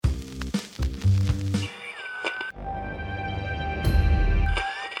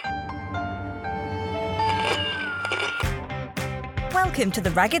Welcome to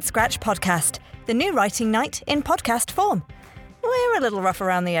the Ragged Scratch Podcast, the new writing night in podcast form. We're a little rough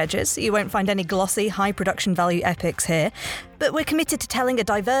around the edges, you won't find any glossy, high production value epics here, but we're committed to telling a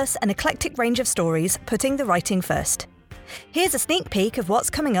diverse and eclectic range of stories, putting the writing first. Here's a sneak peek of what's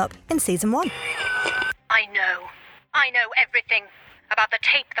coming up in Season 1. I know everything about the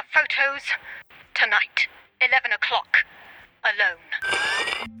tape, the photos. Tonight, 11 o'clock, alone.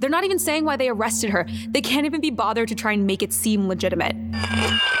 They're not even saying why they arrested her. They can't even be bothered to try and make it seem legitimate.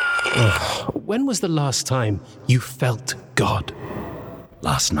 When was the last time you felt God?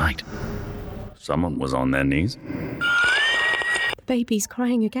 Last night. Someone was on their knees. The baby's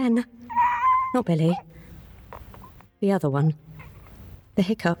crying again. Not Billy. The other one. The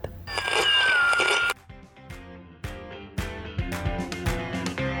hiccup.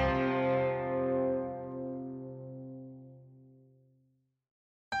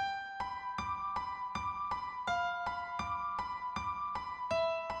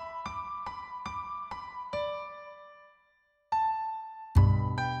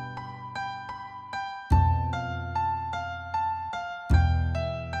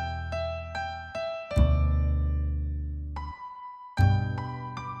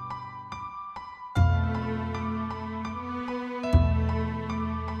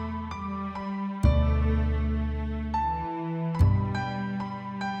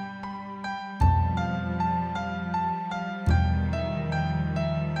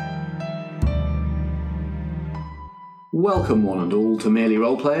 Welcome one and all to Merely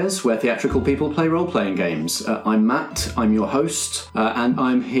Roleplayers, where theatrical people play role-playing games. I'm Matt, I'm your host, and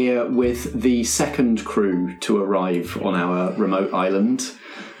I'm here with the second crew to arrive on our remote island.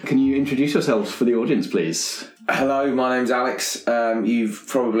 Can you introduce yourselves for the audience, please? Hello, my name's Alex. You've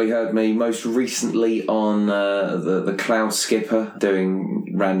probably heard me most recently on the Cloud Skipper,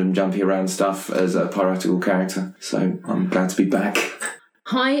 doing random jumpy around stuff as a piratical character, so I'm glad to be back.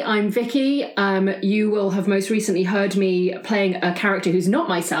 Hi, I'm Vicky. You will have most recently heard me playing a character who's not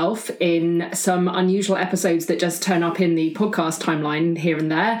myself in some unusual episodes that just turn up in the podcast timeline here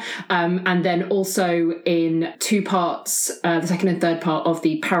and there. And then also in two parts, the second and third part of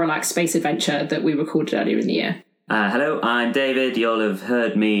the Parallax space adventure that we recorded earlier in the year. Hello, I'm David. You'll have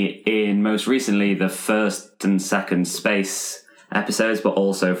heard me in most recently the first and second space episodes, but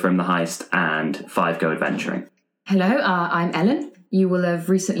also from The Heist and 5 Go Adventuring. Hello, I'm Ellen. You will have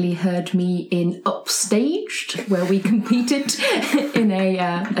recently heard me in Upstaged, where we competed in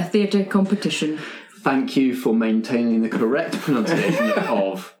a theatre competition. Thank you for maintaining the correct pronunciation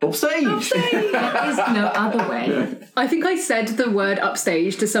of Upstage. There is no other way. I think I said the word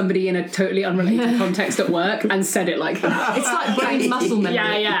upstage to somebody in a totally unrelated context at work and said it like that. It's like brain muscle memory.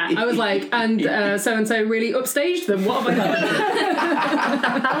 Yeah. I was like, and so-and-so really upstaged them. What have I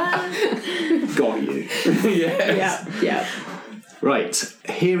done? Got you. Yes. Yeah. Right,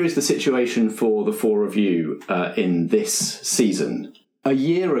 here is the situation for the four of you in this season. A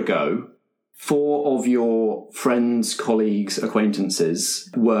year ago, 4 of your friends, colleagues,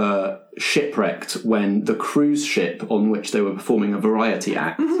 acquaintances were shipwrecked when the cruise ship on which they were performing a variety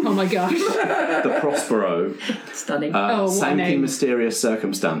act, Oh my gosh. the Prospero, Stunning. sank in mysterious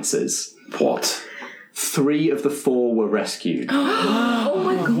circumstances. What? 3 of the 4 were rescued. Oh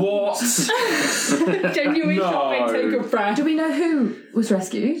my god. What? Genuine shopping, take a breath. Do we know who was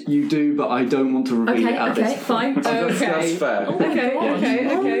rescued? You do, but I don't want to reveal it at this point. Fine. That's fair. Okay.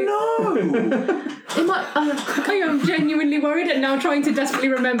 Oh no! It might, I am genuinely worried and now trying to desperately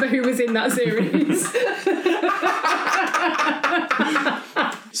remember who was in that series.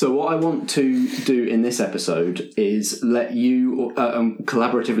 So what I want to do in this episode is let you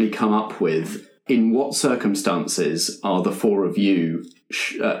collaboratively come up with in what circumstances are the 4 of you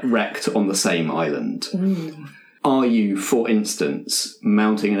wrecked on the same island. Are you, for instance,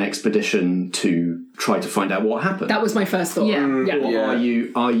 mounting an expedition to try to find out what happened? That was my first thought. Yeah.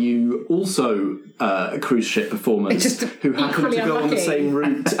 Or are you also cruise ship performers who happen to go on the same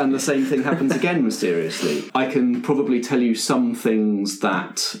route and the same thing happens again mysteriously? I can probably tell you some things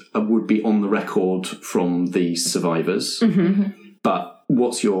that would be on the record from the survivors, but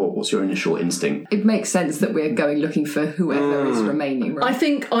what's your initial instinct? it makes sense that we're going looking for whoever is remaining, right? I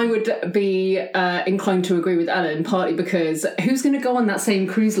think I would be inclined to agree with Ellen, partly because who's going to go on that same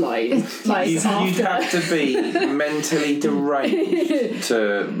cruise line? You'd have to be mentally deranged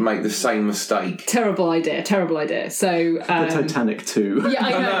to make the same mistake. Terrible idea. So The Titanic 2. Yeah,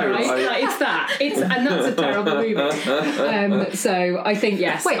 I know, right? Like, it's that. And that's a terrible movie. So I think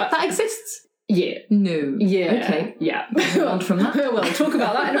yes. Wait, that exists? Yeah. No. Yeah. Okay. Yeah. On from that. We'll talk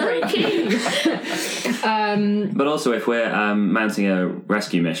about that in a break. But also, if we're mounting a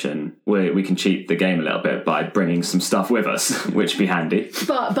rescue mission, we can cheat the game a little bit by bringing some stuff with us, which would be handy.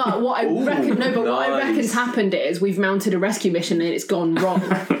 But what I reckon, what I reckon's happened is we've mounted a rescue mission and it's gone wrong,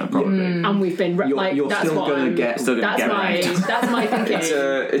 Probably. and we've been You're that's still what going to I'm. get. That's my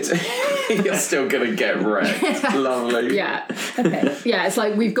thinking. You're still gonna get wrecked. Lovely. Yeah. Okay. Yeah, it's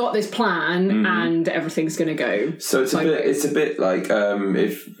like we've got this plan and everything's going to go. So it's a bit like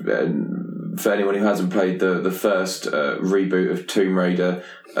if for anyone who hasn't played the first reboot of Tomb Raider,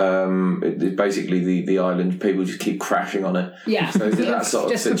 it's basically the island, people just keep crashing on it. Yeah. So it's that sort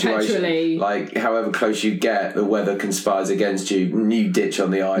of Just situation. perpetually. Like however close you get, the weather conspires against you. New ditch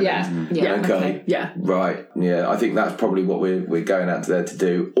on the island. Yeah. Okay. Yeah. Right. Yeah. I think that's probably what we're going out there to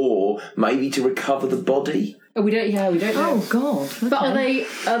do, or maybe to recover the body. We don't know. Oh God! But Okay.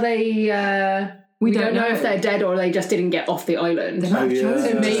 are they? We don't know if they're dead or they just didn't get off the island. They might have chosen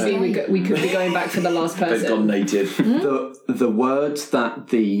So to maybe stay. we could be going back for the last person. They've gone native. The words that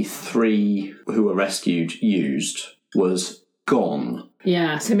the 3 who were rescued used was gone.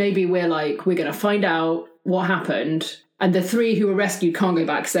 Yeah, so maybe we're going to find out what happened, and the 3 who were rescued can't go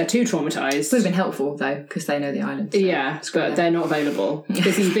back because they're too traumatised. Would have been helpful though, because they know the island. So. Yeah, but they're not available.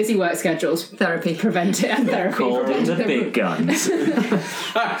 Busy work schedules. Therapy. Prevent it and therapy. Call in the big guns. Yeah.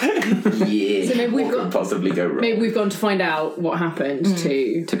 So maybe what could possibly go wrong? Maybe we've gone to find out what happened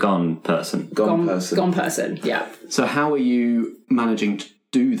to Gone person. Gone person. Gone person. Yeah. So how are you managing to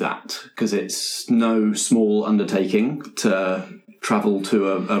do that? Because it's no small undertaking to travel to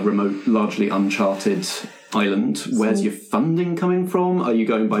a remote, largely uncharted island. Where's your funding coming from? Are you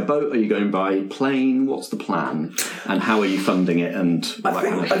going by boat? Are you going by plane? What's the plan? And how are you funding it? And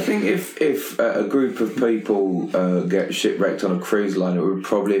I think if a group of people get shipwrecked on a cruise line, it would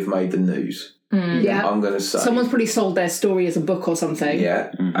probably have made the news. Yeah. I'm going to say. Someone's probably sold their story as a book or something.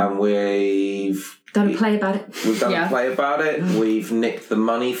 Yeah, and we've done a play about it. We've done a play about it. We've nicked the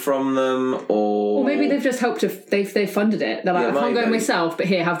money from them, or maybe they've just helped. They've funded it. They're like, I can't go myself, but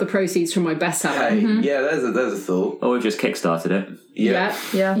here, have the proceeds from my bestseller. Hey, yeah, there's a thought. Or we've just kickstarted it. Yeah,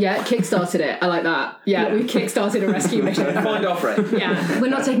 kickstarted it. I like that. Yeah, we kickstarted a rescue mission. Find off it. Yeah, we're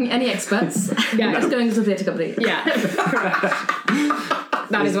not taking any experts. Yeah, just going to the theatre company. Yeah.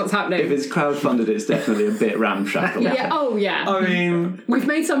 That is what's happening. If it's crowdfunded, it's definitely a bit ramshackle. Yeah. Oh, yeah. I mean, we've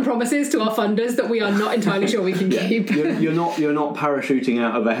made some promises to our funders that we are not entirely sure we can keep. You're not parachuting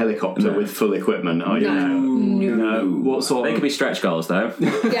out of a helicopter with full equipment, are you? No. What sort? They could be stretch goals, though.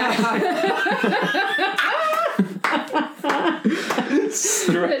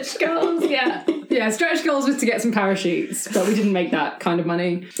 Stretch goals, yeah. Yeah, stretch goals was to get some parachutes, but we didn't make that kind of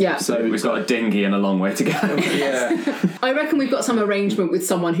money. Yeah. So we've got a dinghy and a long way to go. Yeah. I reckon we've got some arrangement with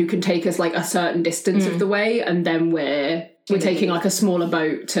someone who can take us like a certain distance of the way, and then we're taking like a smaller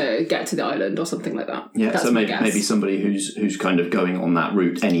boat to get to the island or something like that. Yeah, that's so my maybe guess. somebody who's kind of going on that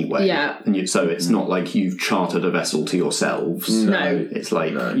route anyway. Yeah. And so it's not like you've chartered a vessel to yourselves. No. It's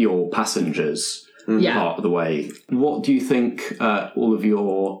like your passengers Yeah. part of the way. What do you think all of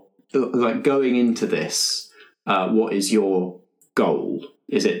your... Like going into this, what is your goal?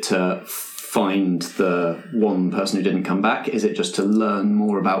 Is it to find the one person who didn't come back? Is it just to learn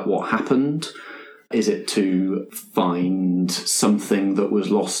more about what happened? Is it to find something that was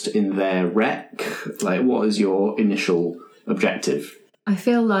lost in their wreck? Like, what is your initial objective? I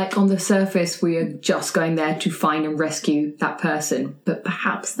feel like on the surface we are just going there to find and rescue that person, but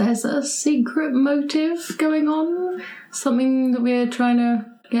perhaps there's a secret motive going on? Something that we're trying to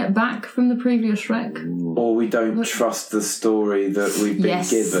get back from the previous wreck? Or we don't trust the story that we've been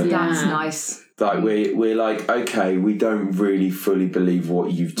given. That's nice. Like we're like, okay, we don't really fully believe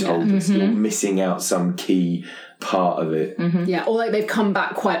what you've told us. You're missing out some key part of it. Yeah, or like they've come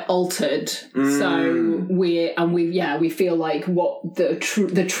back quite altered. So we feel like what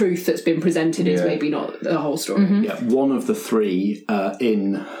the truth that's been presented is maybe not the whole story. Yeah, one of the 3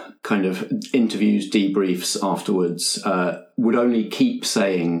 in kind of interviews, debriefs afterwards, would only keep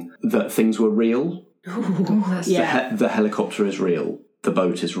saying that things were real. The helicopter is real. The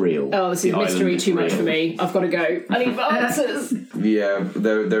boat is real. Oh, this is mystery too much for me. I've got to go. I need answers. Yeah,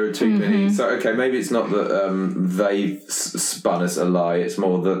 there are too many. So okay, maybe it's not that they've spun us a lie. It's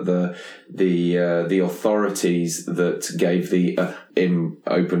more that the authorities that gave the in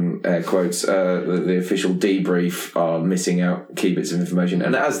open air quotes the official debrief are missing out key bits of information.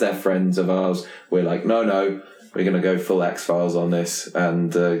 And as they're friends of ours, we're like, no, we're going to go full X-Files on this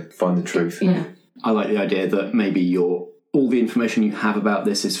and find the truth. Yeah. I like the idea that maybe all the information you have about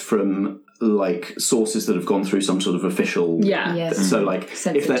this is from like sources that have gone through some sort of official. Yeah. Yes. So like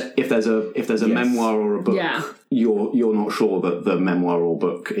if there's a memoir or a book, you're not sure that the memoir or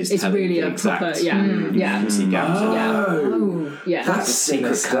book is It's telling really the a exact. proper Yeah. That's a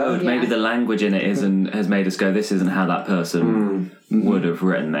secret code. Maybe the language in it has made us go, this isn't how that person would have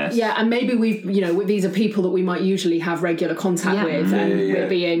written this. Yeah, and maybe these are people that we might usually have regular contact with, and we're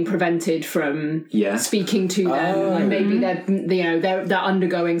being prevented from speaking to them. Like maybe they're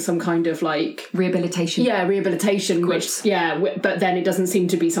undergoing some kind of like rehabilitation. Yeah, rehabilitation. But then it doesn't seem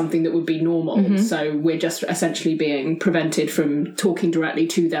to be something that would be normal. So we're just essentially being prevented from talking directly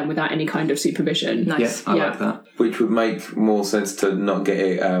to them without any kind of supervision. Nice. I like that. Which would make more sense to not get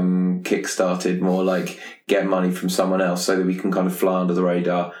it kick-started, more like get money from someone else so that we can kind of fly under the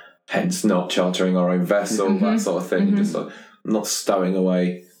radar, hence not chartering our own vessel, that sort of thing, just like not stowing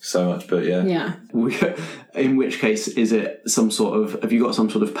away so much, but yeah. In which case, is it some sort of? Have you got some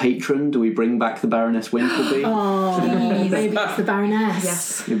sort of patron? Do we bring back the Baroness Winkleby? Maybe it's the Baroness.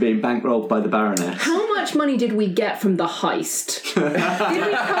 Yes. You're being bankrolled by the Baroness. How much money did we get from the heist? Did we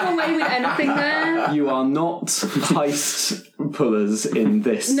come away with anything there? You are not heist pullers in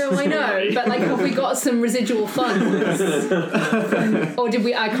this. No, I know, but like, have we got some residual funds? Or did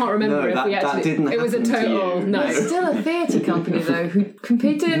we? I can't remember if we actually. That didn't it was a happen to total you. no. It's still a theatre company though who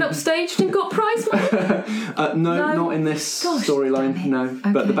competed and upstaged and got prize money. No, not in this storyline. No,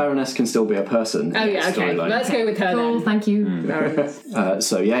 but the Baroness can still be a person. Oh yeah, okay. Let's go with her Cool, then. thank you.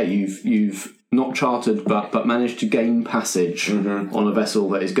 So yeah, you've not chartered, but managed to gain passage on a vessel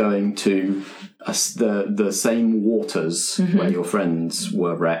that is going to the same waters where your friends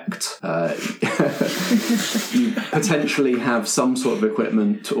were wrecked. You potentially have some sort of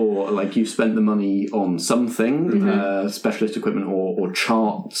equipment, or like you spent the money on something, specialist equipment or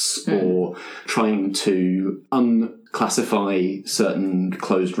charts, or trying to unclassify certain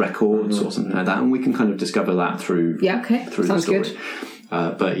closed records or something like that, and we can kind of discover that through through Sounds the story. good.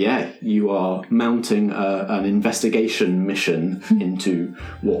 But yeah, you are mounting an investigation mission into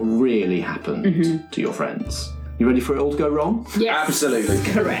what really happened to your friends. You ready for it all to go wrong? Yes. Absolutely.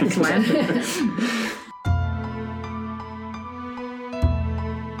 Correct.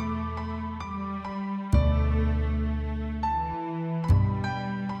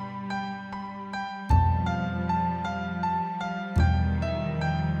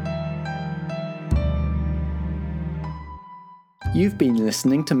 You've been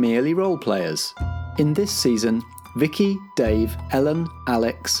listening to Merely Roleplayers. In this season, Vicky, Dave, Ellen,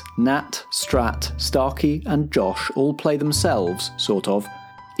 Alex, Nat, Strat, Starkey and Josh all play themselves, sort of,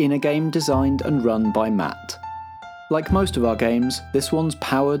 in a game designed and run by Matt. Like most of our games, this one's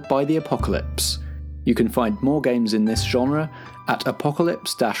powered by the Apocalypse. You can find more games in this genre at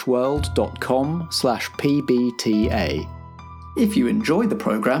apocalypse-world.com/pbta. If you enjoy the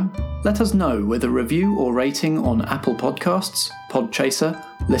programme, let us know with a review or rating on Apple Podcasts, Podchaser,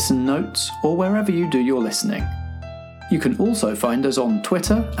 Listen Notes, or wherever you do your listening. You can also find us on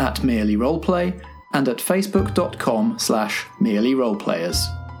Twitter at Merely Roleplay and at facebook.com/Merely Roleplayers.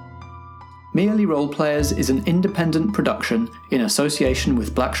 Merely Roleplayers is an independent production in association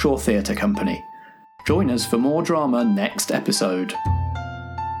with Blackshaw Theatre Company. Join us for more drama next episode.